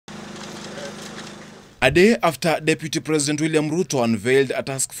A day after Deputy President William Ruto unveiled a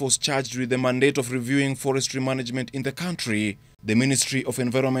task force charged with the mandate of reviewing forestry management in the country, the Ministry of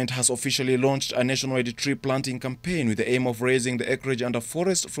Environment has officially launched a nationwide tree planting campaign with the aim of raising the acreage under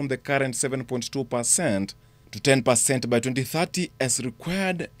forest from the current 7.2% to 10% by 2030 as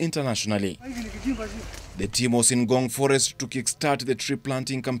required internationally. The team was in Ngong Forest to kickstart the tree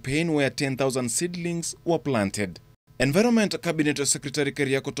planting campaign where 10,000 seedlings were planted. Environment Cabinet Secretary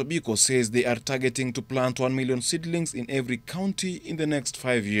Keriako Tobiko says they are targeting to plant 1 million seedlings in every county in the next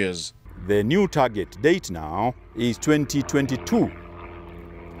 5 years. The new target date now is 2022.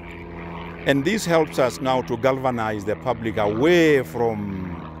 And this helps us now to galvanize the public away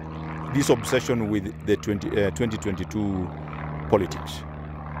from this obsession with the 2022 politics.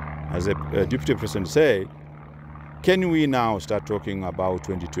 As the Deputy President said, can we now start talking about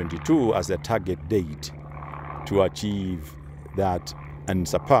 2022 as a target date to achieve that and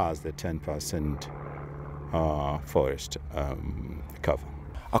surpass the 10% forest cover?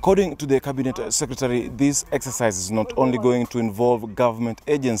 According to the Cabinet Secretary, this exercise is not only going to involve government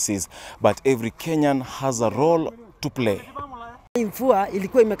agencies, but every Kenyan has a role to play. Mvua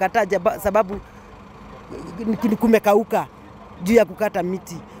ilikuwa imekataa sababu kumekauka juu ya kukata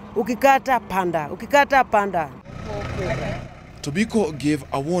miti. Ukikata panda, ukikata panda. Tobiko gave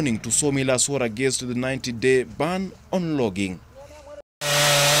a warning to sawmillers who are against the 90-day ban on logging.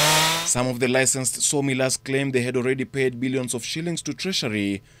 Some of the licensed sawmillers claim they had already paid billions of shillings to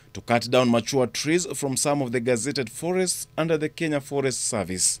Treasury to cut down mature trees from some of the gazetted forests under the Kenya Forest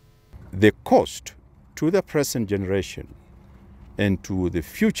Service. The cost to the present generation and to the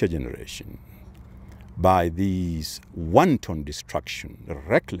future generation by this wanton destruction,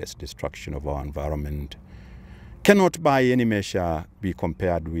 reckless destruction of our environment cannot by any measure be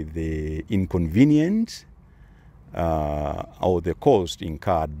compared with the inconvenience or the cost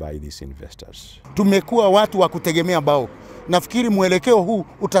incurred by these investors. Tumekuwa watu wa kutegemea mbao. Nafikiri mwelekeo huu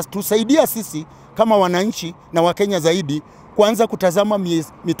utatusaidia sisi kama wananchi na Wakenya zaidi kuanza kutazama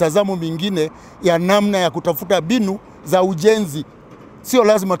mitazamo mingine ya namna ya kutafuta binu za ujenzi. Sio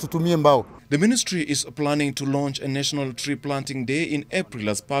lazima tutumie mbao. The ministry is planning to launch a National Tree Planting Day in April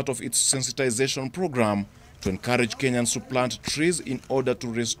as part of its sensitization program to encourage Kenyans to plant trees in order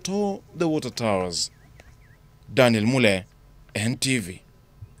to restore the water towers. Daniel Mule, NTV.